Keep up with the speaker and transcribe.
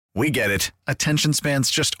We get it. Attention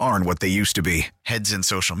spans just aren't what they used to be. Heads in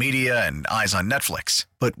social media and eyes on Netflix.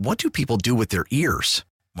 But what do people do with their ears?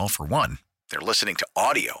 Well, for one, they're listening to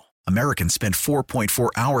audio. Americans spend 4.4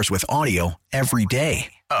 hours with audio every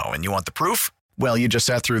day. Oh, and you want the proof? Well, you just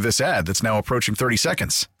sat through this ad that's now approaching 30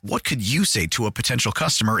 seconds. What could you say to a potential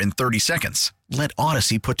customer in 30 seconds? Let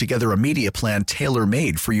Odyssey put together a media plan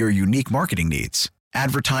tailor-made for your unique marketing needs.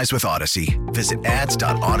 Advertise with Odyssey. Visit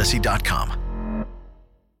ads.odyssey.com.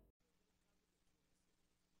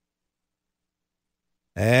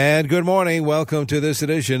 And good morning. Welcome to this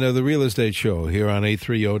edition of the Real Estate Show here on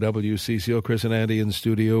 830 WCCO. Chris and Andy in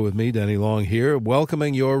studio with me, Denny Long here,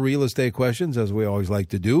 welcoming your real estate questions, as we always like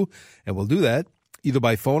to do. And we'll do that either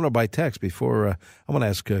by phone or by text. Before I'm going to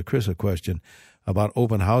ask Chris a question about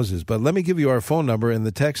open houses. But let me give you our phone number and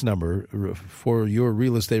the text number for your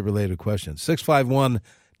real estate-related questions.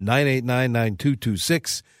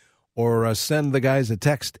 651-989-9226, or send the guys a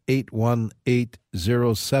text,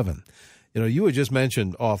 81807. You know, you had just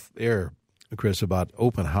mentioned off air, Chris, about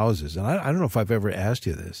open houses, and I don't know if I've ever asked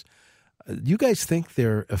you this. Do you guys think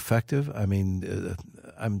they're effective? I mean,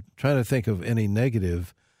 I'm trying to think of any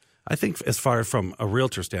negative. I think as far from a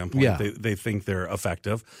realtor standpoint, Yeah. they think they're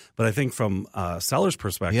effective. But I think from a seller's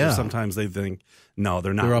perspective, sometimes they think, no,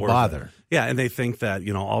 they're not They're a worth bother. it. Yeah, and they think that,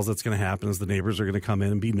 you know, all that's going to happen is the neighbors are going to come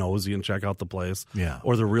in and be nosy and check out the place. Yeah.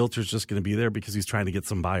 Or the realtor's just going to be there because he's trying to get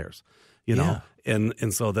some buyers. You know,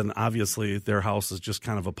 and so then obviously their house is just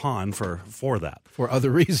kind of a pawn for that. For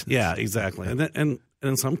other reasons. Yeah, exactly. And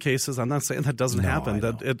in some cases, I'm not saying that doesn't happen.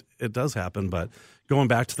 That it does happen. But going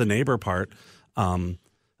back to the neighbor part, I'll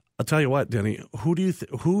tell you what, Denny. Who do you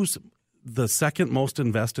who's the second most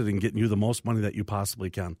invested in getting you the most money that you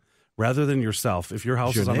possibly can, rather than yourself? If your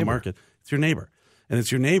house is on the market, it's your neighbor, and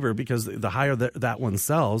it's your neighbor because the higher that one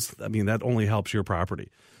sells, I mean, that only helps your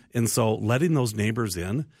property. And so letting those neighbors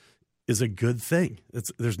in is a good thing.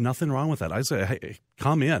 There's nothing wrong with that. I say, hey,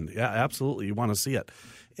 come in. Yeah, absolutely. You want to see it.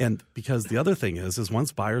 And because the other thing is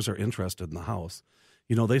once buyers are interested in the house,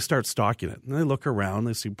 you know, they start stalking it. And they look around,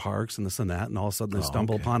 they see parks and this and that, and all of a sudden they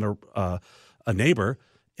stumble upon a neighbor.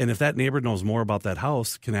 And if that neighbor knows more about that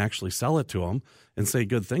house, can actually sell it to them and say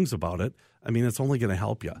good things about it, I mean, it's only going to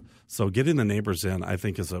help you. So getting the neighbors in, I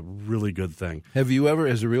think, is a really good thing. Have you ever,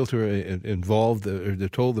 as a realtor, involved or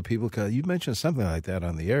told the people, because you mentioned something like that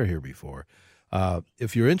on the air here before,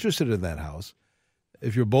 if you're interested in that house,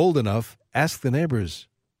 if you're bold enough, ask the neighbors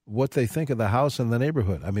what they think of the house and the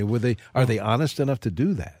neighborhood. I mean, are they honest enough to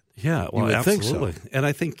do that? Yeah, well, absolutely. Think so. And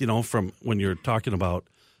I think, you know, from when you're talking about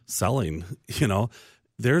selling, you know,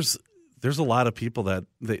 there's a lot of people that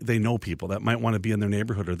they know people that might want to be in their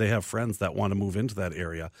neighborhood, or they have friends that want to move into that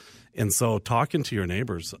area. And so talking to your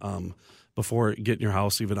neighbors before getting your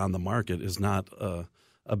house even on the market is not a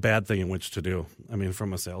bad thing in which to do. I mean,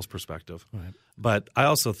 from a sales perspective. Right. But I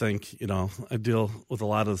also think, you know, I deal with a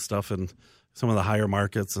lot of the stuff in some of the higher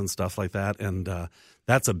markets and stuff like that. And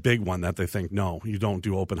that's a big one that they think, no, you don't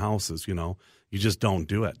do open houses, you know, you just don't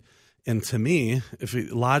do it. And to me,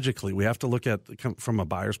 logically, we have to look at from a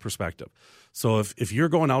buyer's perspective. So if you're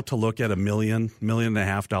going out to look at $1 million and a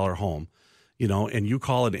half home, you know, and you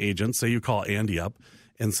call an agent, say you call Andy up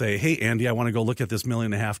and say, hey, Andy, I want to go look at this $1.5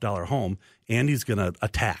 million home. Andy's going to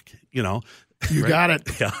attack, you know. You got it.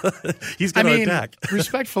 Yeah. He's going to attack.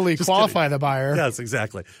 Respectfully qualify the buyer. Yes,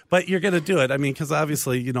 exactly. But you're going to do it. I mean, because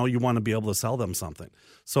obviously, you know, you want to be able to sell them something.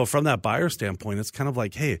 So from that buyer standpoint, it's kind of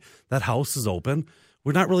like, hey, that house is open.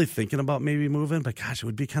 We're not really thinking about maybe moving, but gosh, it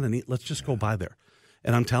would be kind of neat. Let's just go by there.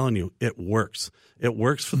 And I'm telling you, it works. It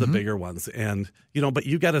works for the bigger ones. And, you know, but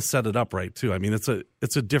you got to set it up right too. I mean, it's a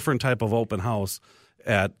different type of open house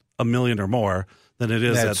at $1 million or more than it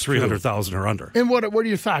is at 300,000 or under. And what are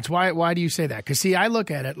your thoughts? Why do you say that? Because see, I look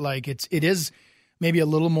at it like it is maybe a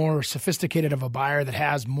little more sophisticated of a buyer that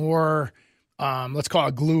has more, let's call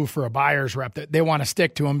it glue for a buyer's rep that they want to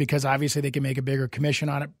stick to them because obviously they can make a bigger commission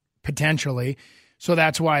on it potentially. So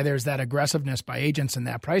that's why there's that aggressiveness by agents in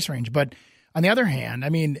that price range. But on the other hand, I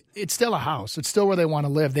mean, it's still a house. It's still where they want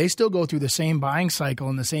to live. They still go through the same buying cycle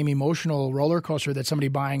and the same emotional roller coaster that somebody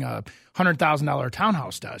buying a $100,000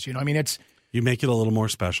 townhouse does. You know, I mean, you make it a little more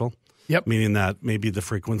special. Yep. Meaning that maybe the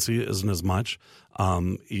frequency isn't as much.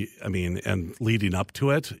 And leading up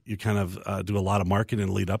to it, you kind of do a lot of marketing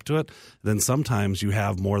and lead up to it. Then sometimes you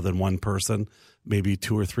have more than one person, maybe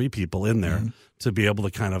 2 or 3 people in there to be able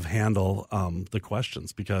to kind of handle the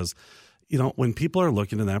questions. Because, you know, when people are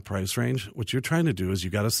looking in that price range, what you're trying to do is you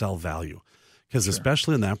got to sell value. Because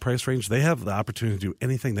especially in that price range, they have the opportunity to do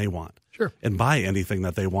anything they want and buy anything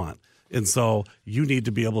that they want. And so you need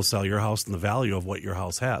to be able to sell your house and the value of what your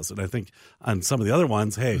house has. And I think on some of the other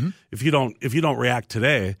ones, hey, if you don't react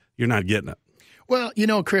today, you're not getting it. Well,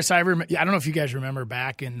 Chris, I don't know if you guys remember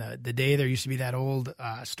back in the day there used to be that old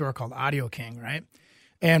store called Audio King, right?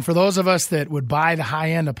 And for those of us that would buy the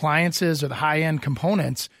high-end appliances or the high-end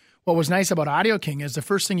components, what was nice about Audio King is the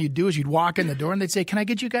first thing you'd do is you'd walk in the door and they'd say, "Can I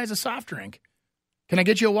get you guys a soft drink? Can I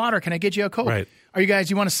get you a water? Can I get you a Coke? Right.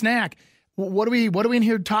 You want a snack? What are we in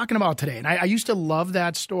here talking about today?" And I used to love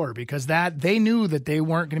that store because they knew that they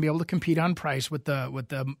weren't going to be able to compete on price with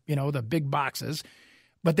the big boxes,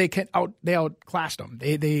 but they outclassed them.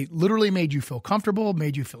 They literally made you feel comfortable,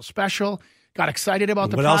 made you feel special, got excited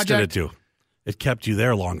about the project. What else did it do? It kept you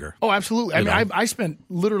there longer. Oh, absolutely. I spent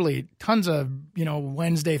literally tons of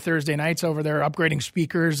Wednesday, Thursday nights over there upgrading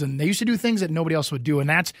speakers, and they used to do things that nobody else would do, and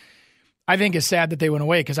that's, I think, it's sad that they went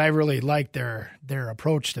away because I really liked their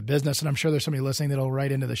approach to business, and I'm sure there's somebody listening that'll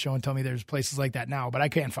write into the show and tell me there's places like that now, but I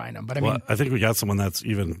can't find them. But I think we got someone that's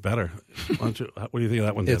even better. What do you think of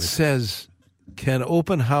that one, Denny? It says, "Can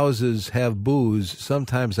open houses have booze?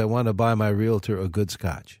 Sometimes I want to buy my realtor a good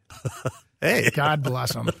scotch." Hey, God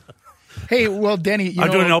bless them. Hey, well, Denny,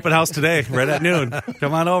 I'm doing an open house today, right at noon.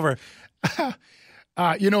 Come on over.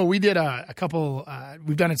 We did a couple.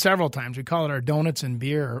 We've done it several times. We call it our donuts and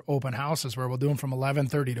beer open houses, where we'll do them from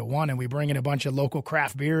 11:30 to 1, and we bring in a bunch of local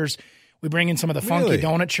craft beers. We bring in some of the funky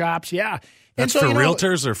donut shops. Yeah, That's for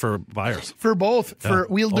realtors or for buyers? For both. Yeah.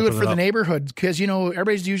 We'll do it for the neighborhood because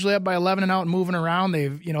everybody's usually up by 11 and out and moving around.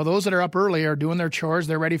 Those that are up early are doing their chores.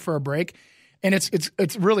 They're ready for a break. And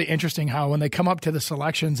it's really interesting how when they come up to the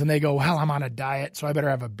selections and they go, "Well, I'm on a diet, so I better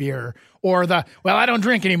have a beer," or "Well, I don't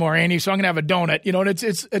drink anymore, Andy, so I'm going to have a donut." And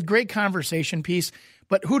it's a great conversation piece.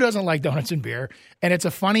 But who doesn't like donuts and beer? And it's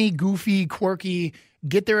a funny, goofy, quirky,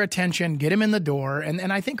 get their attention, get them in the door.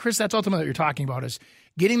 And I think, Chris, that's ultimately what you're talking about is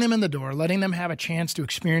getting them in the door, letting them have a chance to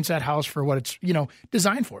experience that house for what it's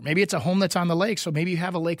designed for. Maybe it's a home that's on the lake, so maybe you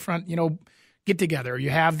have a lakefront get together.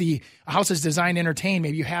 You have the house is designed to entertain.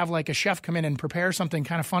 Maybe you have like a chef come in and prepare something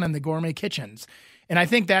kind of fun in the gourmet kitchens. And I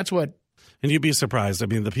think that's what. And you'd be surprised. I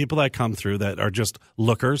mean, the people that come through that are just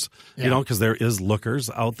lookers, because there is lookers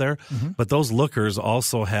out there, but those lookers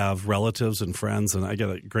also have relatives and friends. And I get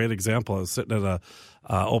a great example. I was sitting at a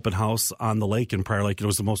open house on the lake in Prior Lake. It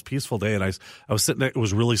was the most peaceful day, and I was sitting there. It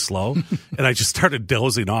was really slow, and I just started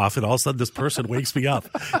dozing off. And all of a sudden, this person wakes me up,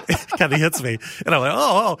 it kind of hits me, and I'm like,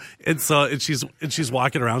 oh! And she's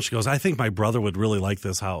walking around. She goes, "I think my brother would really like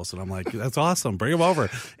this house." And I'm like, "That's awesome. Bring him over."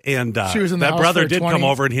 And that brother did come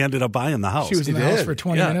over, and he ended up buying the house. She was in the house for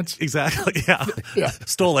 20 minutes. Exactly. Yeah.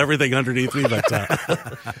 Stole everything underneath me, but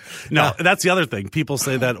no. That's the other thing. People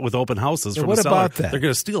say that with open houses from a seller, about that? they're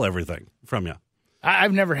going to steal everything from you.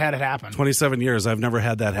 I've never had it happen. 27 years, I've never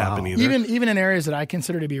had that happen either. Even in areas that I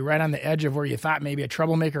consider to be right on the edge of where you thought maybe a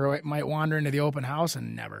troublemaker might wander into the open house,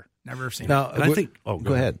 and never seen it. And I think. Oh,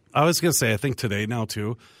 go ahead. I was going to say, I think today now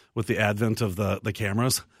too, with the advent of the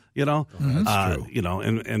cameras, that's true.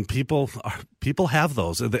 And people have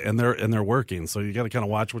those, and they're working. So you got to kind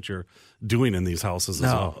of watch what you're doing in these houses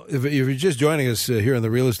as well. If you're just joining us here on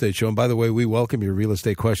the Real Estate Show, and by the way, we welcome your real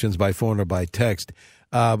estate questions by phone or by text.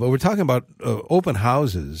 But we're talking about open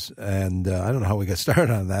houses, and I don't know how we got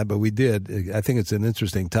started on that, but we did. I think it's an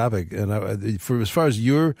interesting topic. And as far as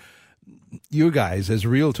your guys as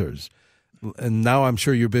realtors, and now I'm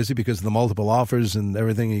sure you're busy because of the multiple offers and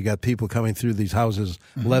everything. You got people coming through these houses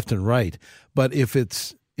left and right. But if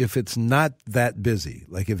it's not that busy,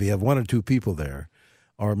 like if you have one or two people there,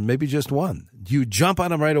 or maybe just one, do you jump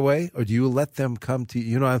on them right away, or do you let them come to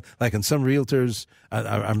you? Like in some realtors,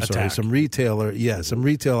 some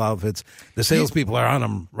retail outfits, the salespeople are on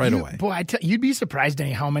them right away. Boy, you'd be surprised,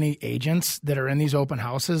 Danny, how many agents that are in these open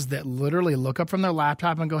houses that literally look up from their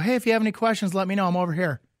laptop and go, "Hey, if you have any questions, let me know. I'm over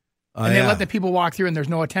here." And they let the people walk through, and there's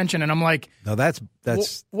no attention. And I'm like, no, that's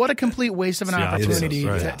what a complete waste of an opportunity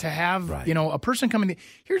to have a person coming.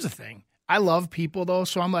 Here's the thing. I love people, though,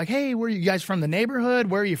 so I'm like, "Hey, where are you guys from the neighborhood?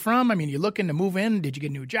 Where are you from? I mean, you looking to move in? Did you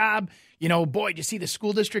get a new job? Boy, did you see the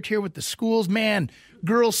school district here with the schools? Man,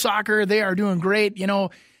 girls soccer, they are doing great."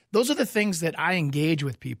 Those are the things that I engage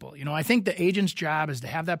with people. I think the agent's job is to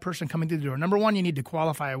have that person coming through the door. Number one, you need to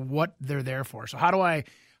qualify what they're there for. So how do I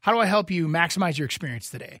help you maximize your experience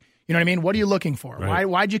today? You know what I mean? What are you looking for? Right.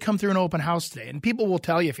 Why'd you come through an open house today? And people will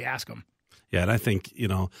tell you if you ask them. Yeah, and I think, you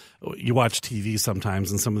watch TV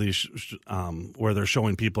sometimes and some of these where they're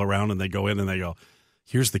showing people around and they go in and they go,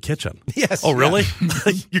 here's the kitchen. Yes. Oh, really?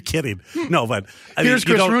 You're kidding. No, but here's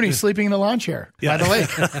Chris Rooney sleeping in the lawn chair by the lake.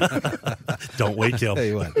 Don't wake him. Tell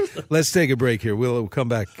you what, let's take a break here. We'll come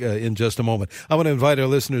back in just a moment. I want to invite our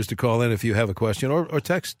listeners to call in if you have a question or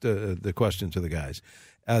text the question to the guys.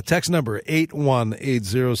 Text number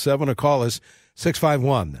 81807 or call us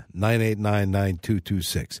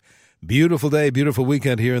 651-989-9226. Beautiful day, beautiful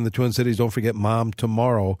weekend here in the Twin Cities. Don't forget Mom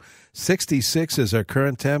tomorrow. 66 is our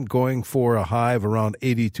current temp, going for a high of around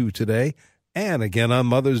 82 today, and again on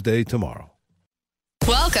Mother's Day tomorrow.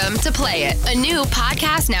 Welcome to Play It, a new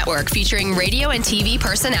podcast network featuring radio and TV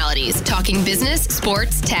personalities talking business,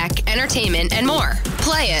 sports, tech, entertainment, and more.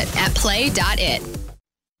 Play it at play.it.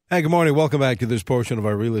 Hey, good morning. Welcome back to this portion of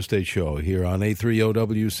our real estate show here on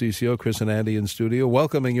A3OWCCO. Chris and Andy in studio,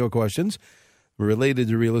 welcoming your questions related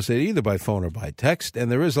to real estate, either by phone or by text.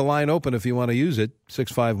 And there is a line open if you want to use it,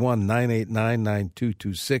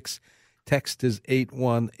 651-989-9226. Text is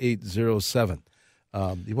 81807.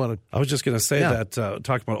 You want to? I was just going to say that,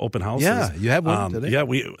 talk about open houses. Yeah, you have one today? Yeah,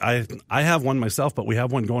 I have one myself, but we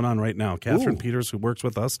have one going on right now. Catherine Peters, who works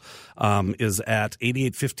with us, is at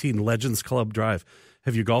 8815 Legends Club Drive.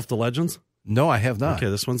 Have you golfed the Legends? No, I have not. Okay,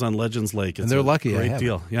 this one's on Legends Lake. And they're lucky. Great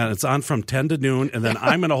deal. Yeah, it's on from 10 to noon, and then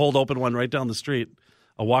I'm going to hold open one right down the street,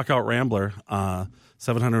 a walkout Rambler,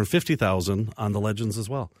 $750,000 on the Legends as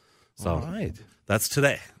well. So all right. That's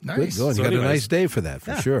today. Nice. Good going. You got a nice day for that,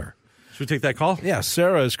 for sure. Should we take that call? Yeah,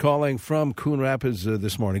 Sarah is calling from Coon Rapids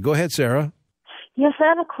this morning. Go ahead, Sarah. Yes, I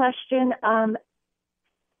have a question.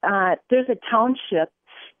 There's a township,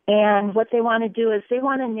 and what they want to do is they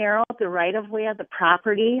want to narrow the right-of-way of the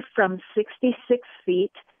property from 66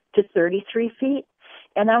 feet to 33 feet.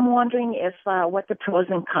 And I'm wondering if what the pros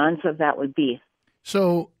and cons of that would be.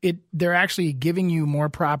 So they're actually giving you more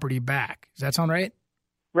property back. Does that sound right?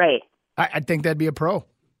 Right. I think that'd be a pro.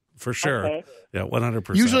 For sure. Okay. Yeah,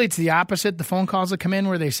 100%. Usually it's the opposite. The phone calls that come in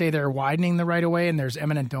where they say they're widening the right of way and there's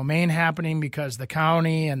eminent domain happening because the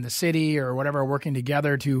county and the city or whatever are working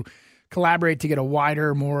together to collaborate to get a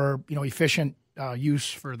wider, more efficient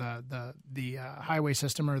use for the highway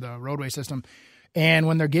system or the roadway system. And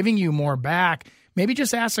when they're giving you more back, maybe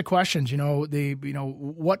just ask the questions. What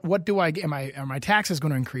do I get? Are my taxes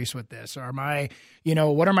going to increase with this? Or am I,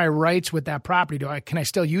 what are my rights with that property? Can I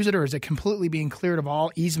still use it, or is it completely being cleared of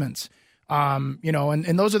all easements?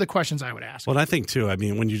 And those are the questions I would ask. Well, I think too. I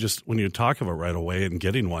mean, when you talk about right away and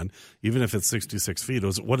getting one, even if it's 66 feet,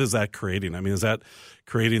 what is that creating? I mean, is that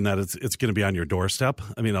creating that it's going to be on your doorstep?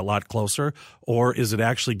 I mean, a lot closer, or is it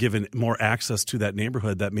actually giving more access to that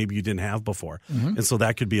neighborhood that maybe you didn't have before? Mm-hmm. And so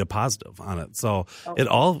that could be a positive on it. So it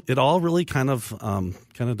all really kind of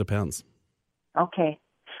depends. Okay.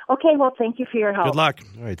 Okay, well, thank you for your help. Good luck.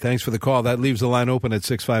 All right, thanks for the call. That leaves the line open at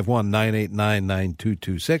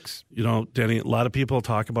 651-989-9226. Danny, a lot of people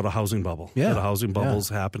talk about a housing bubble. Yeah. That a housing bubble is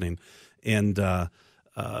happening. And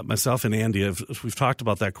myself and Andy, we've talked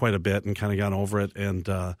about that quite a bit and kind of gone over it. And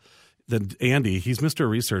then Andy, he's Mr.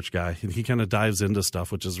 Research guy, and he kind of dives into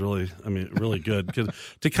stuff, which is really good to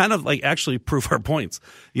kind of like actually prove our points,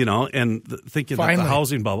 and thinking that the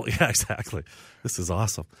housing bubble. Yeah, exactly. This is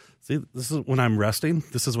awesome. See, this is when I'm resting.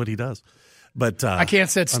 This is what he does. But I can't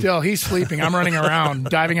sit still. He's sleeping. I'm running around,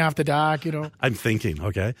 diving off the dock, I'm thinking,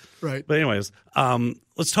 okay? Right. But anyways,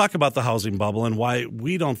 let's talk about the housing bubble and why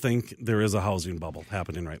we don't think there is a housing bubble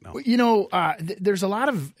happening right now. There's a lot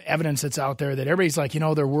of evidence that's out there that everybody's like,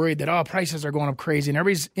 they're worried that, prices are going up crazy, and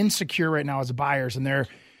everybody's insecure right now as buyers. And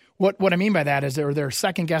what I mean by that is they're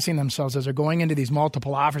second-guessing themselves as they're going into these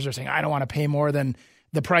multiple offers. They're saying, I don't want to pay more than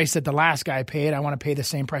the price that the last guy paid. I want to pay the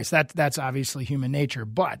same price. That's obviously human nature.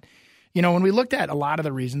 But when we looked at a lot of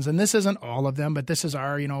the reasons, and this isn't all of them, but this is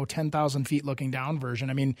our, 10,000 feet looking down version.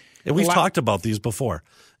 I mean, and we've talked about these before.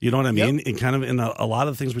 You know what I mean? Yep. And kind of in a lot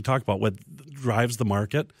of the things we talk about, what drives the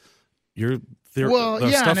market. And there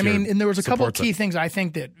was a couple of key things I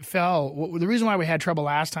think that fell. The reason why we had trouble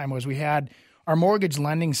last time was we had our mortgage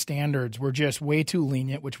lending standards were just way too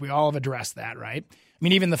lenient, which we all have addressed that, right? I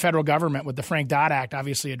mean, even the federal government with the Frank Dodd Act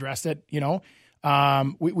obviously addressed it. We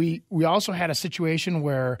also had a situation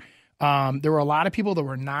where there were a lot of people that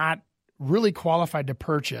were not really qualified to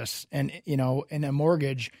purchase in a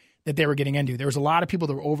mortgage that they were getting into. There was a lot of people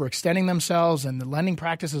that were overextending themselves, and the lending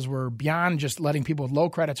practices were beyond just letting people with low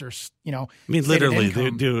credits or, I mean, literally,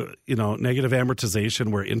 they do, negative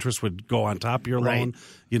amortization where interest would go on top of your loan.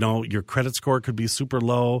 Your credit score could be super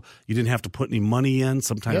low. You didn't have to put any money in.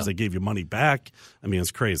 Sometimes they gave you money back. I mean,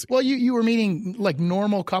 it's crazy. Well, you were meeting like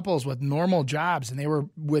normal couples with normal jobs, and they were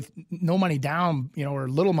with no money down, or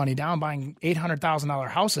little money down, buying $800,000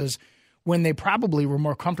 houses when they probably were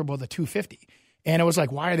more comfortable with the $250,000. And it was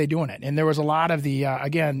like, why are they doing it? And there was a lot of the,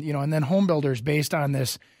 again, and then home builders based on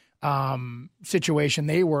this situation,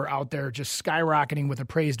 they were out there just skyrocketing with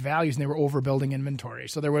appraised values and they were overbuilding inventory.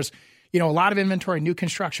 So there was, a lot of inventory, new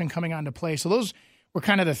construction coming onto play. So those were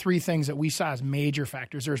kind of the three things that we saw as major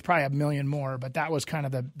factors. There's probably a million more, but that was kind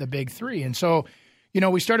of the big three. And so,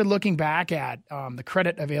 we started looking back at the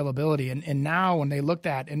credit availability. And now when they looked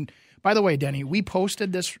at, and by the way, Denny, we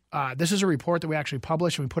posted this. This is a report that we actually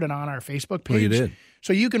published and we put it on our Facebook page. Oh, you did?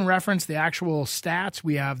 So you can reference the actual stats.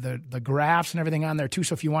 We have the graphs and everything on there too.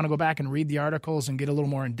 So if you want to go back and read the articles and get a little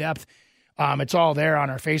more in depth, it's all there on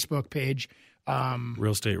our Facebook page.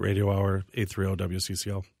 Real Estate Radio Hour, 830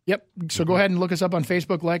 WCCO. Yep. So go ahead and look us up on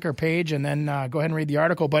Facebook, like our page, and then go ahead and read the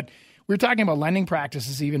article. But we were talking about lending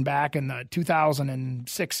practices even back in the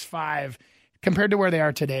 2006-05 compared to where they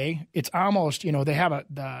are today. It's almost, they have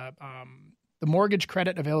the mortgage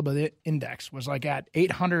credit availability index was like at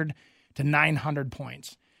 800 to 900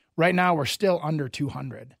 points. Right now, we're still under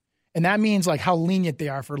 200. And that means like how lenient they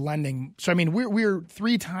are for lending. So, I mean, we're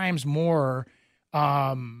three times more,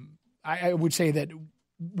 I would say that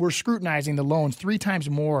we're scrutinizing the loans three times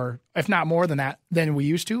more, if not more than that, than we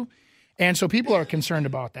used to. And so people are concerned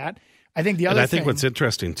about that. I think the other thing, what's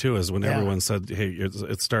interesting too is when everyone said, "Hey,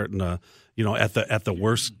 it's starting to," at the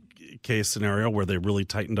worst case scenario where they really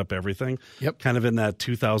tightened up everything, kind of in that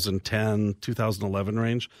 2010, 2011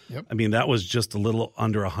 range. Yep. I mean, that was just a little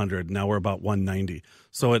under 100. Now we're about 190.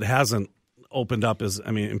 So it hasn't opened up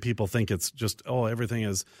and people think it's just, everything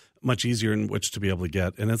is much easier in which to be able to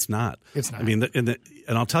get, and it's not. It's not. I mean, and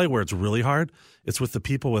I'll tell you where it's really hard. It's with the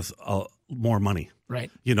people with more money.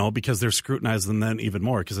 Right. Because they're scrutinizing them then even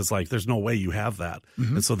more because it's like there's no way you have that.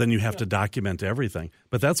 Mm-hmm. And so then you have to document everything.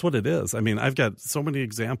 But that's what it is. I mean, I've got so many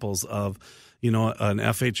examples of, an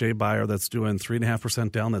FHA buyer that's doing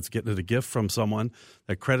 3.5% down that's getting a gift from someone.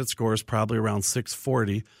 That credit score is probably around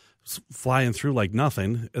 640, flying through like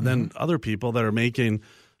nothing. And then other people that are making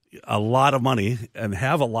a lot of money and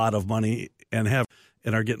have a lot of money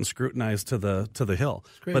and are getting scrutinized to the hill.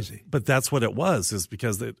 It's crazy. But that's what it was, is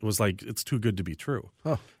because it was like it's too good to be true.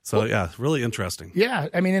 Oh. So, really interesting. Yeah,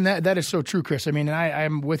 I mean, and that is so true, Chris. I mean, and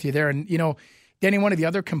I'm with you there. And, Danny, one of the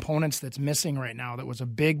other components that's missing right now that was a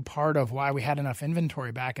big part of why we had enough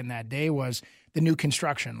inventory back in that day was the new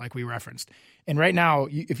construction, like we referenced. And right now,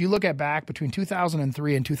 if you look at back between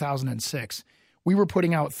 2003 and 2006, we were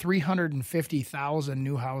putting out 350,000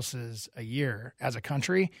 new houses a year as a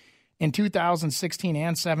country. In 2016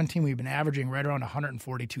 and 17, we've been averaging right around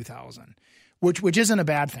 142,000, which isn't a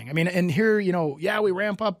bad thing. I mean, and here, we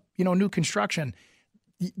ramp up, new construction.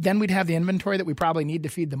 Then we'd have the inventory that we probably need to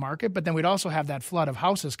feed the market, but then we'd also have that flood of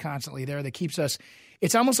houses constantly there that keeps us.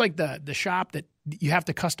 It's almost like the shop that you have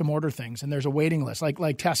to custom order things, and there's a waiting list, like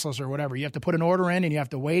Teslas or whatever. You have to put an order in and you have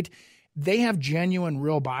to wait. They have genuine,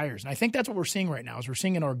 real buyers. And I think that's what we're seeing right now is we're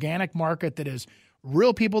seeing an organic market that is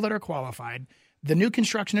real people that are qualified. The new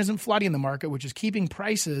construction isn't flooding the market, which is keeping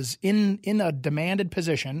prices in a demanded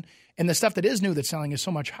position. And the stuff that is new that's selling is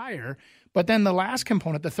so much higher. But then the last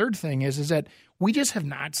component, the third thing is that we just have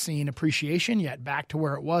not seen appreciation yet back to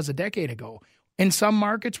where it was a decade ago. In some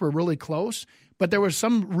markets, we're really close, but there was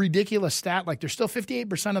some ridiculous stat, like there's still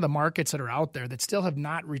 58% of the markets that are out there that still have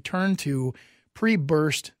not returned to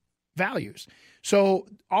pre-burst values. So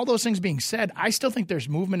all those things being said, I still think there's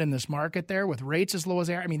movement in this market there with rates as low as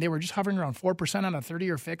they are. I mean, they were just hovering around 4% on a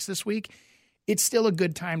 30-year fix this week. It's still a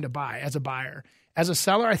good time to buy as a buyer. As a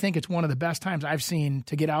seller, I think it's one of the best times I've seen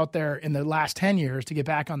to get out there in the last 10 years to get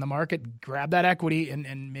back on the market, grab that equity,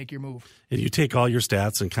 and make your move. If you take all your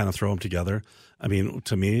stats and kind of throw them together, I mean,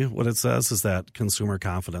 to me, what it says is that consumer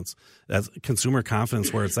confidence. That's consumer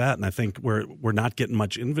confidence where it's at. And I think where we're not getting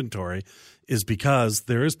much inventory is because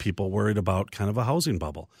there is people worried about kind of a housing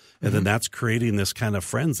bubble. And then that's creating this kind of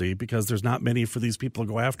frenzy because there's not many for these people to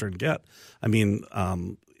go after and get. I mean,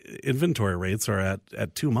 inventory rates are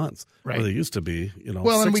at 2 months, right, where they used to be,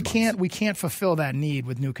 Well, and 6 months. we can't fulfill that need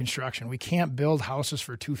with new construction. We can't build houses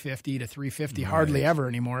for $250 to $350 hardly ever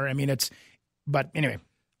anymore. I mean, but anyway.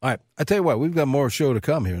 All right. I tell you what, we've got more show to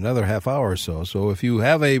come here, another half hour or so. So if you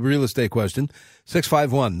have a real estate question,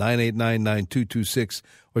 651-989-9226,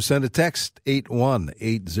 or send a text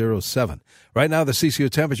 81807. Right now, the CCO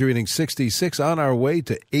temperature reading 66, on our way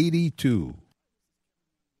to 82.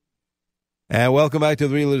 And welcome back to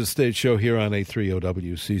the Real Estate Show here on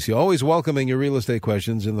 830-WCC. Always welcoming your real estate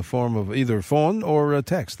questions in the form of either phone or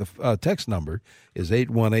text. The text number is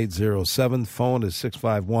 81807. Phone is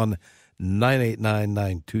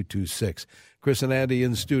 651-989-9226. Chris and Andy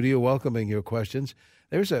in studio welcoming your questions.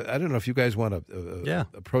 I don't know if you guys want to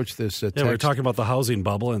approach this text. Yeah, we're talking about the housing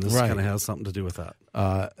bubble, and this kind of has something to do with that.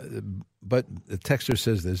 but the texter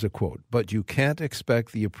says there's a quote, but you can't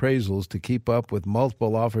expect the appraisals to keep up with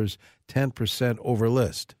multiple offers 10% over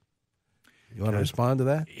list. You want to respond to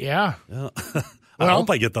that? Yeah. I hope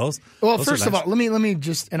I get those. Well, Those first are of nice. all, let me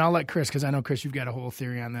just, and I'll let Chris, because I know, Chris, you've got a whole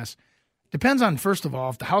theory on this. Depends on, first of all,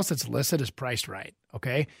 if the house that's listed is priced right,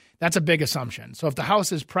 okay? That's a big assumption. So if the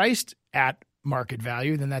house is priced at market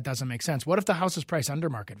value, then that doesn't make sense. What if the house is priced under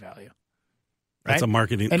market value? Right? That's a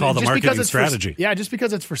marketing, And call the just because marketing it's strategy. just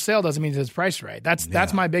because it's for sale doesn't mean it's priced right.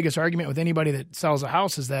 That's my biggest argument with anybody that sells a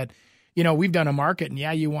house is that, we've done a market and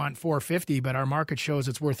you want $450, but our market shows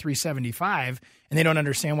it's worth $375, and they don't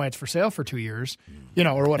understand why it's for sale for 2 years,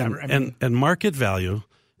 or whatever. And market value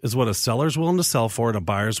is what a seller's willing to sell for and a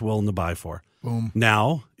buyer's willing to buy for. Boom.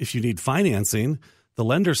 Now, if you need financing, the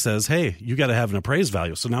lender says, hey, you got to have an appraised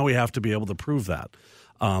value. So now we have to be able to prove that.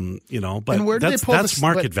 But and where do that's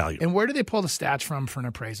market value. And where do they pull the stats from for an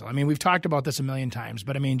appraisal? I mean, we've talked about this a million times,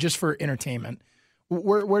 but I mean, just for entertainment,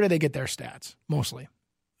 where do they get their stats mostly?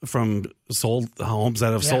 From sold homes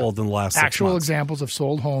that have sold in the last 6 months. Actual examples of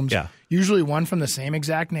sold homes. Yeah. Usually one from the same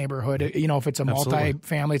exact neighborhood. If it's a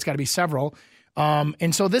multi-family, it's got to be several.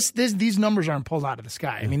 And so these numbers aren't pulled out of the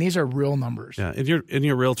sky. I mean, these are real numbers. Yeah, and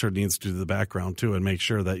your realtor needs to do the background too and make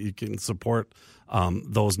sure that you can support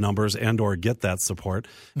those numbers and or get that support.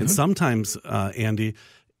 And sometimes, Andy,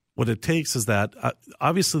 what it takes is that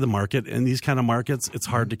obviously the market in these kind of markets, it's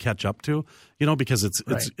hard to catch up to, because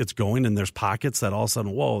it's going and there's pockets that all of a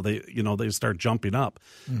sudden, whoa, they start jumping up.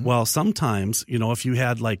 Well, sometimes, if you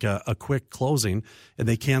had like a quick closing and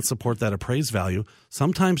they can't support that appraised value,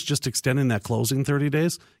 sometimes just extending that closing 30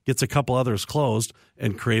 days gets a couple others closed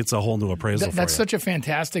and creates a whole new appraisal for you. That's such a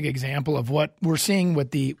fantastic example of what we're seeing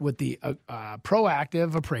with the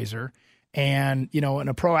proactive appraiser and, and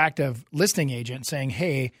a proactive listing agent saying,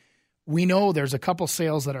 hey, we know there's a couple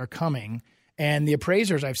sales that are coming, and the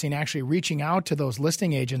appraisers I've seen actually reaching out to those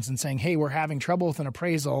listing agents and saying, hey, we're having trouble with an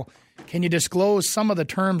appraisal. Can you disclose some of the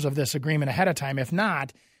terms of this agreement ahead of time? If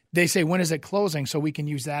not, they say, when is it closing? So we can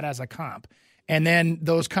use that as a comp. And then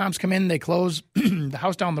those comps come in, they close. The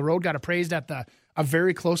house down the road got appraised at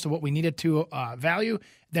very close to what we needed to value.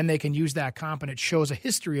 Then they can use that comp, and it shows a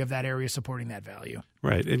history of that area supporting that value.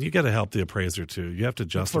 Right. And you got to help the appraiser too. You have to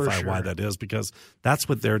justify why that is, because that's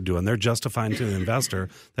what they're doing. They're justifying to the investor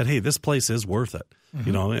that, hey, this place is worth it,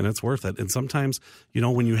 and it's worth it. And sometimes,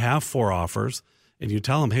 when you have 4 offers and you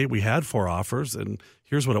tell them, hey, we had 4 offers and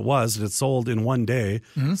here's what it was, and it sold in 1 day,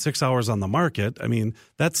 6 hours on the market. I mean,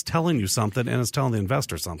 that's telling you something, and it's telling the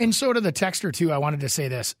investor something. And so to the texter too, I wanted to say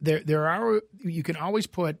this: there are, you can always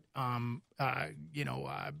put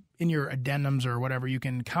in your addendums or whatever, you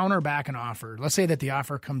can counter back an offer. Let's say that the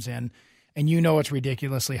offer comes in and it's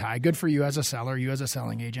ridiculously high. Good for you as a seller, you as a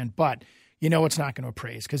selling agent, but it's not going to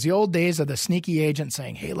appraise, because the old days of the sneaky agent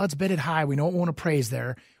saying, hey, let's bid it high. We know it won't appraise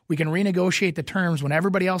there. We can renegotiate the terms when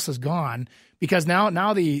everybody else is gone, because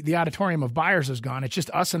now the auditorium of buyers is gone. It's just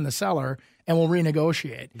us and the seller, and we'll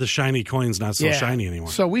renegotiate. The shiny coin's not so shiny anymore.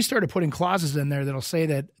 So we started putting clauses in there that'll say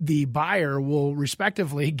that the buyer will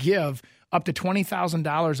respectively give up to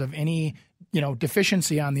 $20,000 of any,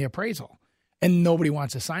 deficiency on the appraisal, and nobody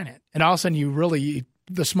wants to sign it. And all of a sudden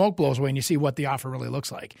the smoke blows away and you see what the offer really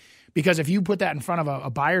looks like. Because if you put that in front of a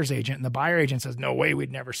buyer's agent and the buyer agent says, no way,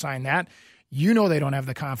 we'd never sign that, they don't have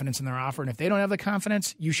the confidence in their offer. And if they don't have the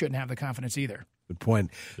confidence, you shouldn't have the confidence either. Good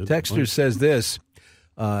point. Texter says this,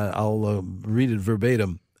 I'll read it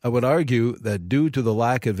verbatim. I would argue that due to the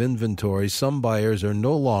lack of inventory, some buyers are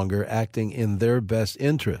no longer acting in their best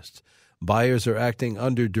interests. Buyers are acting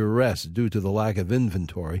under duress due to the lack of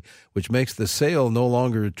inventory, which makes the sale no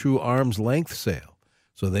longer a true arm's length sale.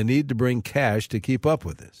 So they need to bring cash to keep up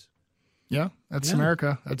with this. Yeah, that's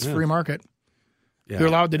America. That's free market. Yeah. You're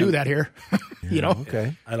allowed to do that here.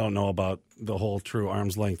 Okay. I don't know about the whole true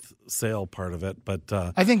arm's length sale part of it, but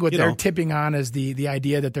I think what they're tipping on is the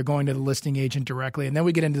idea that they're going to the listing agent directly, and then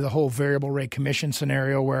we get into the whole variable rate commission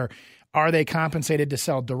scenario where are they compensated to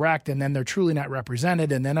sell direct, and then they're truly not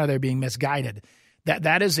represented, and then are they being misguided?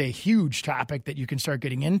 That is a huge topic that you can start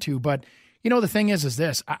getting into. But the thing is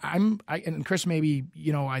this: and Chris, maybe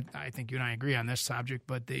I think you and I agree on this subject,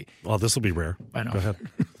 but this will be rare. I know. Go ahead.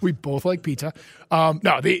 We both like pizza.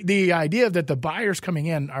 No, the idea that the buyers coming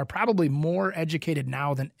in are probably more educated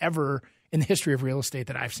now than ever in the history of real estate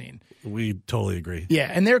that I've seen. We totally agree. Yeah,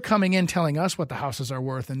 and they're coming in telling us what the houses are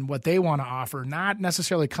worth and what they want to offer, not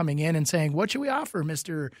necessarily coming in and saying, what should we offer,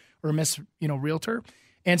 Mr. or Miss, realtor?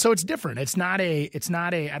 And so it's different. It's not a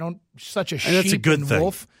such a sheep and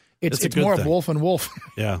wolf. It's more of wolf and wolf.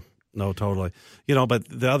 Yeah, no, totally. But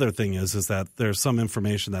the other thing is that there's some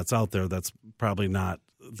information that's out there that's probably not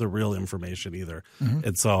the real information either.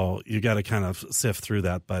 And so you got to kind of sift through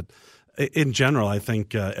that. But in general, I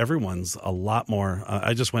think everyone's a lot more.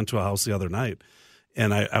 I just went to a house the other night,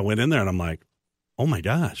 and I went in there, and I'm like, oh my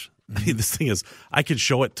gosh. I mean, this thing is, I could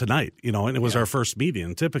show it tonight, and it was our first meeting.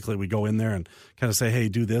 And typically we go in there and kind of say, hey,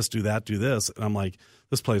 do this, do that, do this. And I'm like,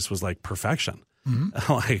 this place was like perfection. I'm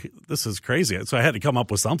like, this is crazy. So I had to come up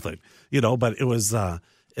with something, but it was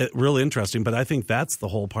really interesting. But I think that's the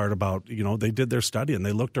whole part about, they did their study and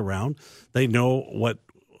they looked around. They know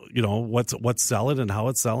what's selling and how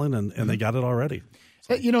it's selling, and they got it already.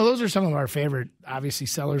 Those are some of our favorite, obviously,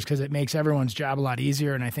 sellers because it makes everyone's job a lot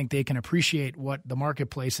easier, and I think they can appreciate what the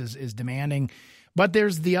marketplace is demanding. But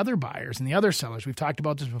there's the other buyers and the other sellers. We've talked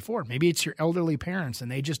about this before. Maybe it's your elderly parents,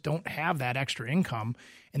 and they just don't have that extra income,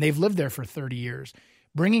 and they've lived there for 30 years.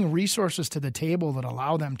 Bringing resources to the table that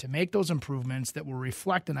allow them to make those improvements that will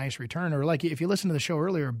reflect a nice return. Or like if you listen to the show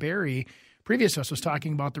earlier, Barry, previous to us, was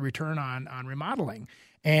talking about the return on remodeling.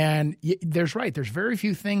 And there's very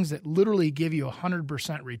few things that literally give you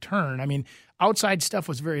 100% return. I mean, outside stuff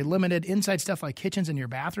was very limited. Inside stuff like kitchens and your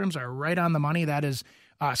bathrooms are right on the money. That is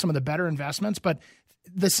some of the better investments. But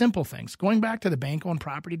the simple things, going back to the bank-owned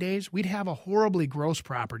property days, we'd have a horribly gross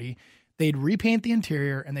property. They'd repaint the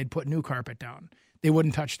interior and they'd put new carpet down. They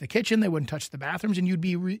wouldn't touch the kitchen. They wouldn't touch the bathrooms. And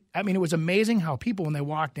it was amazing how people, when they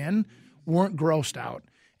walked in, weren't grossed out.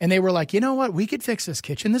 And they were like, you know what? We could fix this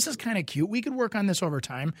kitchen. This is kind of cute. We could work on this over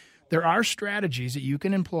time. There are strategies that you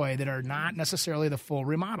can employ that are not necessarily the full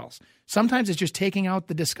remodels. Sometimes it's just taking out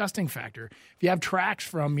the disgusting factor. If you have tracks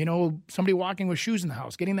from, somebody walking with shoes in the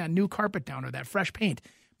house, getting that new carpet down or that fresh paint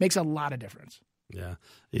makes a lot of difference. Yeah.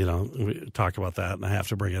 We talk about that, and I have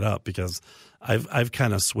to bring it up because I've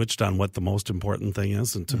kind of switched on what the most important thing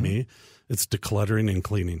is. And to me, it's decluttering and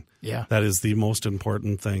cleaning. Yeah. That is the most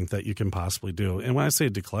important thing that you can possibly do. And when I say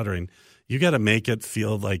decluttering, you got to make it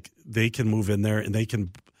feel like they can move in there and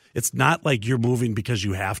it's not like you're moving because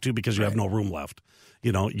you have to, because you have no room left.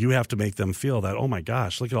 You have to make them feel that, oh my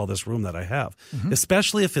gosh, look at all this room that I have.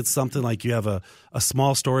 Especially if it's something like you have a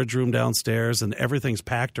small storage room downstairs and everything's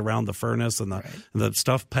packed around the furnace and the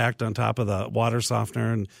stuff packed on top of the water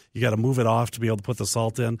softener, and you got to move it off to be able to put the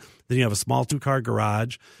salt in. Then you have a small 2-car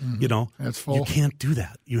garage. That's full. You can't do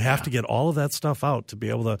that. You have to get all of that stuff out to be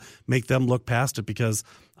able to make them look past it, because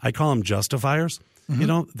I call them justifiers.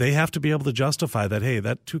 They have to be able to justify that, hey,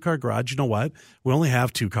 that 2-car garage, you know what? We only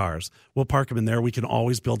have 2 cars. We'll park them in there. We can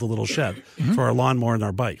always build a little shed for our lawnmower and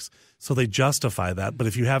our bikes. So they justify that. But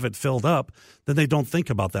if you have it filled up, then they don't think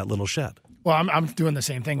about that little shed. Well, I'm doing the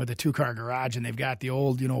same thing with the 2-car garage, and they've got the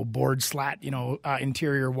old, board slat,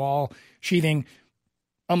 interior wall sheathing.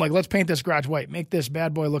 I'm like, let's paint this garage white. Make this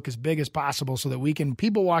bad boy look as big as possible so that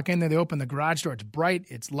people walk in there, they open the garage door, it's bright,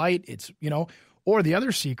 it's light, it's, Or the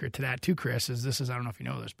other secret to that too, Chris, I don't know if you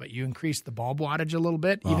know this, but you increase the bulb wattage a little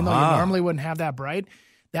bit, even though you normally wouldn't have that bright.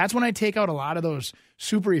 That's when I take out a lot of those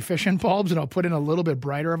super efficient bulbs and I'll put in a little bit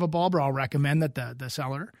brighter of a bulb, or I'll recommend that the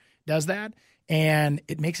seller does that. And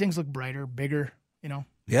it makes things look brighter, bigger,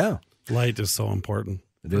 Yeah. Light is so important.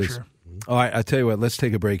 It is. Sure. All right, I tell you what, let's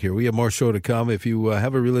take a break here. We have more show to come. If you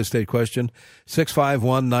have a real estate question,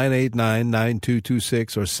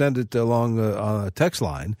 651-989-9226, or send it along on a text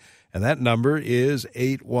line. And that number is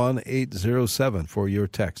 81807 for your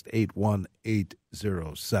text,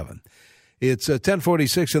 81807. It's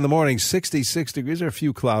 10:46 in the morning, 66 degrees. There are a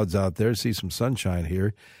few clouds out there. See some sunshine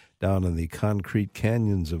here down in the concrete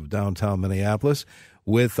canyons of downtown Minneapolis,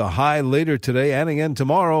 with a high later today and again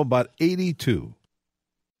tomorrow, about 82.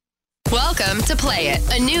 Welcome to Play It,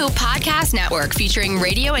 a new podcast network featuring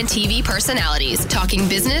radio and TV personalities talking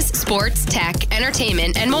business, sports, tech,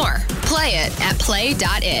 entertainment, and more. Play it at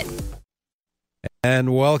play.it.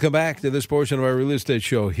 And welcome back to this portion of our real estate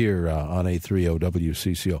show here on 830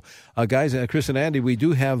 WCCO. Guys, Chris and Andy, we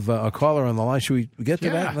do have a caller on the line. Should we get to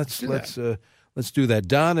that? Let's do that.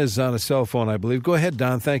 Don is on a cell phone, I believe. Go ahead,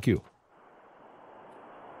 Don. Thank you.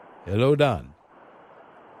 Hello, Don.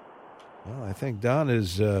 Well, I think Don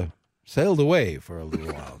is sailed away for a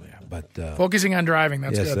little while there, but focusing on driving.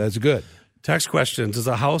 That's good. Yes, that's good. Text question: does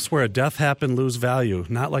a house where a death happened lose value?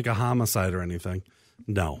 Not like a homicide or anything.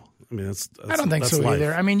 No. I mean, I don't think so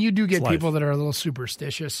either. I mean, you do get people that are a little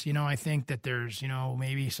superstitious. I think that there's,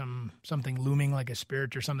 maybe something looming like a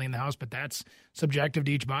spirit or something in the house, but that's subjective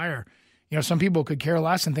to each buyer. Some people could care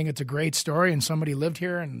less and think it's a great story and somebody lived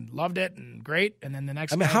here and loved it and great. And then the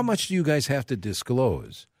next how much do you guys have to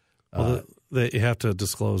disclose? Well, you have to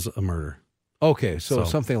disclose a murder. Okay. So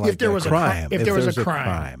something like if there was crime. If there was a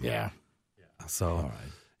crime. Yeah. So, all right.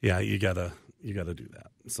 Yeah, you gotta do that.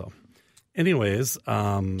 So anyways,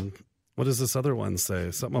 What does this other one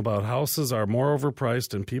say? Something about houses are more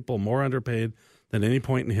overpriced and people more underpaid than any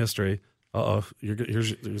point in history.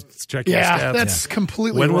 Here's check your stats. Yeah, that's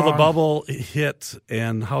completely When wrong. will the bubble hit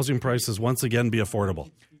and housing prices once again be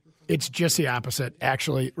affordable? It's just the opposite,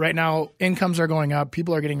 actually. Right now, incomes are going up.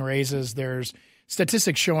 People are getting raises. There's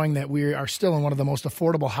statistics showing that we are still in one of the most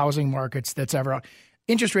affordable housing markets that's ever.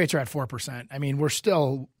 Interest rates are at 4%. I mean,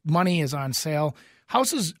 money is on sale.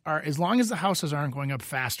 Houses are, as long as the houses aren't going up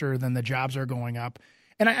faster than the jobs are going up.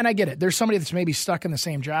 And I get it. There's somebody that's maybe stuck in the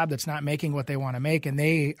same job that's not making what they want to make, and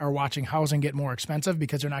they are watching housing get more expensive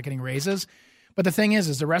because they're not getting raises. But the thing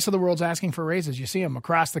is the rest of the world's asking for raises. You see them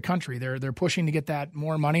across the country. They're pushing to get that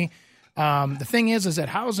more money. The thing is that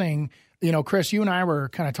housing, Chris, you and I were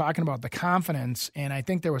kind of talking about the confidence, and I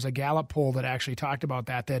think there was a Gallup poll that actually talked about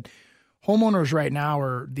that homeowners right now,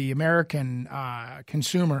 or the American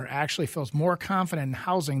consumer, actually feels more confident in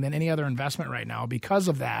housing than any other investment right now because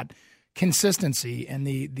of that consistency and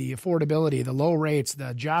the affordability, the low rates,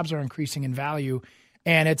 the jobs are increasing in value.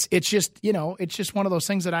 And it's just one of those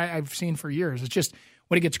things that I've seen for years. It's just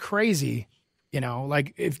when it gets crazy,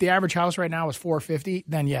 like if the average house right now is $450,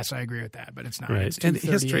 then yes, I agree with that. But it's not. Right. It's And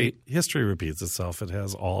 $238. history repeats itself. It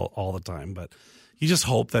has all the time. But you just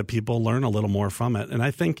hope that people learn a little more from it. And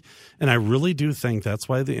I really do think that's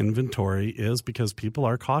why the inventory is, because people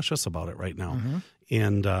are cautious about it right now. Mm-hmm.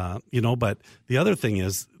 And, but the other thing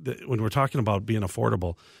is that when we're talking about being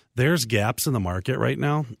affordable, there's gaps in the market right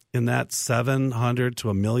now in that 700 to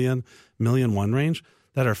a million one range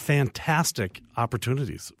that are fantastic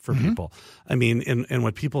opportunities for people. I mean, and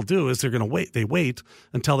what people do is they're going to wait. They wait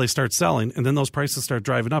until they start selling, and then those prices start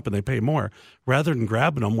driving up and they pay more rather than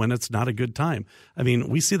grabbing them when it's not a good time. I mean,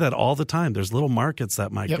 we see that all the time. There's little markets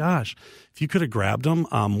that, my gosh, if you could have grabbed them.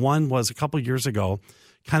 One was a couple years ago,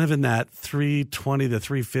 kind of in that 320 to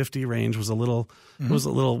 350 range was a little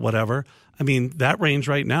whatever. I mean, that range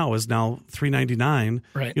right now is now $399,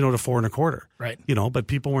 right, to $4.25, right. But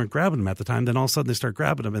people weren't grabbing them at the time. Then all of a sudden they start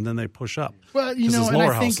grabbing them, and then they push up. Well, and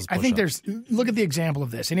I think there's, look at the example of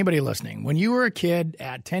this. Anybody listening, when you were a kid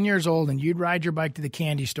at 10 years old and you'd ride your bike to the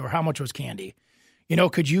candy store, how much was candy?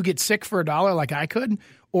 Could you get sick for $1 like I could,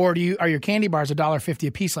 or are your candy bars $1.50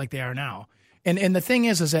 a piece like they are now? And the thing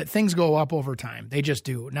is that things go up over time. They just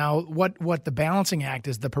do. Now, what the balancing act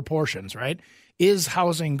is the proportions, right? Is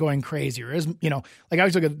housing going crazy? Or is, like I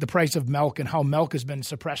always look at the price of milk and how milk has been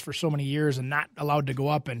suppressed for so many years and not allowed to go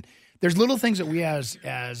up. And there's little things that we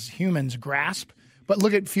as humans grasp. But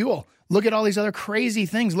look at fuel. Look at all these other crazy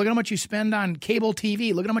things. Look at how much you spend on cable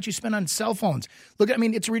TV. Look at how much you spend on cell phones.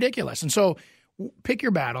 It's ridiculous. And so pick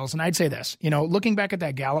your battles. And I'd say this, looking back at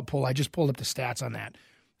that Gallup poll, I just pulled up the stats on that.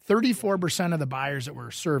 34% of the buyers that were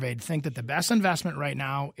surveyed think that the best investment right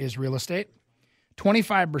now is real estate.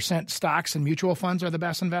 25% stocks and mutual funds are the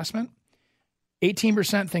best investment.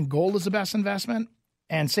 18% think gold is the best investment,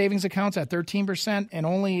 and savings accounts at 13%, and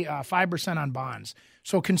only 5% on bonds.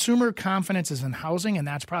 So consumer confidence is in housing, and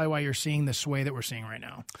that's probably why you're seeing the sway that we're seeing right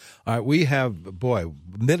now. All right, we have, a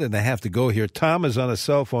minute and a half to go here. Tom is on a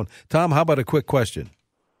cell phone. Tom, how about a quick question?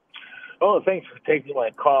 Oh, thanks for taking my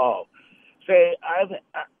call. Say, I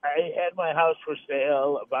had my house for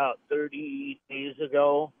sale about 30 days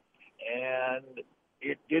ago, and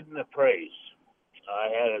it didn't appraise. I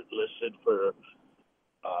had it listed for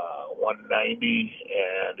 $190,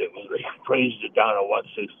 and they appraised it down to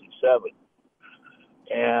 $167.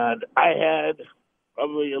 And I had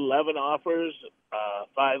probably 11 offers,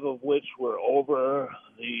 5 of which were over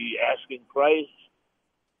the asking price,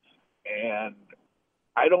 and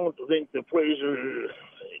I don't think the appraiser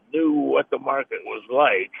knew what the market was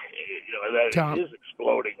like. That Tom, it is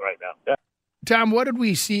exploding right now. Tom, what did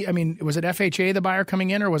we see? I mean, was it FHA, the buyer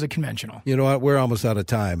coming in, or was it conventional? You know what? We're almost out of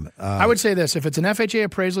time. I would say this. If it's an FHA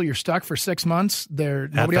appraisal, you're stuck for 6 months.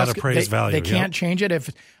 Nobody else appraised value. They can't change it.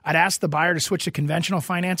 If I'd ask the buyer to switch to conventional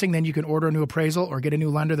financing, then you can order a new appraisal or get a new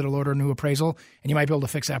lender that'll order a new appraisal, and you might be able to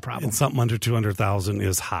fix that problem. And something under $200,000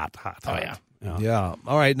 is hot. Oh, yeah. Yeah.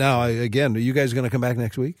 All right. Now, again, are you guys going to come back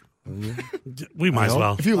next week? We might as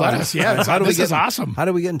well. If you let us, yeah. This is awesome. How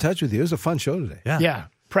do we get in touch with you? It was a fun show today. Yeah.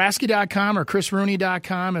 Prasky.com or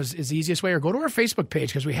ChrisRooney.com is the easiest way, or go to our Facebook page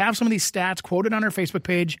because we have some of these stats quoted on our Facebook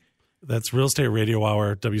page. That's Real Estate Radio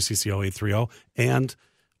Hour, WCCO 830,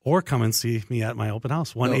 or come and see me at my open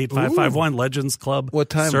house, 18551 Legends Club. What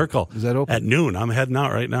time? Circle. Is that open? At noon. I'm heading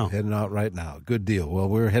out right now. Good deal. Well,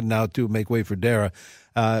 we're heading out to make way for Dara.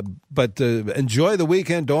 But enjoy the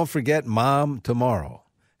weekend. Don't forget Mom tomorrow.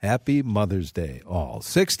 Happy Mother's Day, all.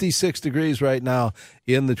 66 degrees right now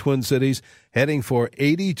in the Twin Cities, heading for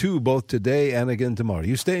 82 both today and again tomorrow.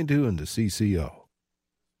 You stay tuned to CCO.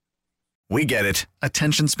 We get it.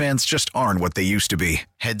 Attention spans just aren't what they used to be.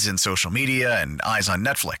 Heads in social media and eyes on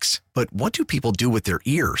Netflix. But what do people do with their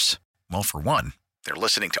ears? Well, for one, they're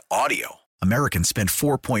listening to audio. Americans spend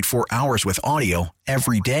 4.4 hours with audio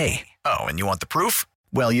every day. Oh, and you want the proof?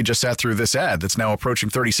 Well, you just sat through this ad that's now approaching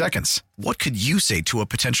 30 seconds. What could you say to a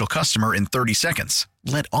potential customer in 30 seconds?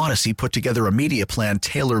 Let Odyssey put together a media plan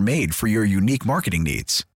tailor-made for your unique marketing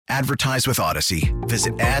needs. Advertise with Odyssey.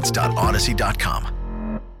 Visit ads.odyssey.com.